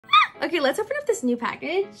Okay, let's open up this new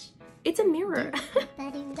package. It's a mirror.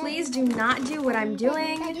 Please do not do what I'm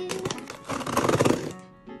doing.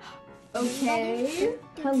 Okay,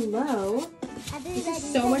 hello. This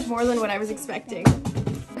is so much more than what I was expecting.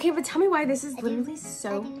 Okay, but tell me why this is literally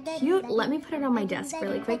so cute. Let me put it on my desk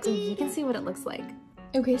really quick so you can see what it looks like.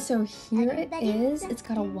 Okay, so here it is. It's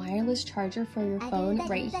got a wireless charger for your phone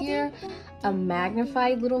right here, a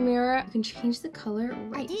magnified little mirror. You can change the color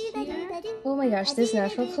right here. Oh my gosh, this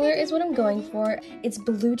natural color is what I'm going for. It's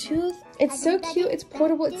Bluetooth. It's so cute. It's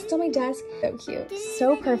portable. It's still on my desk. So cute.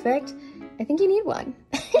 So perfect. I think you need one.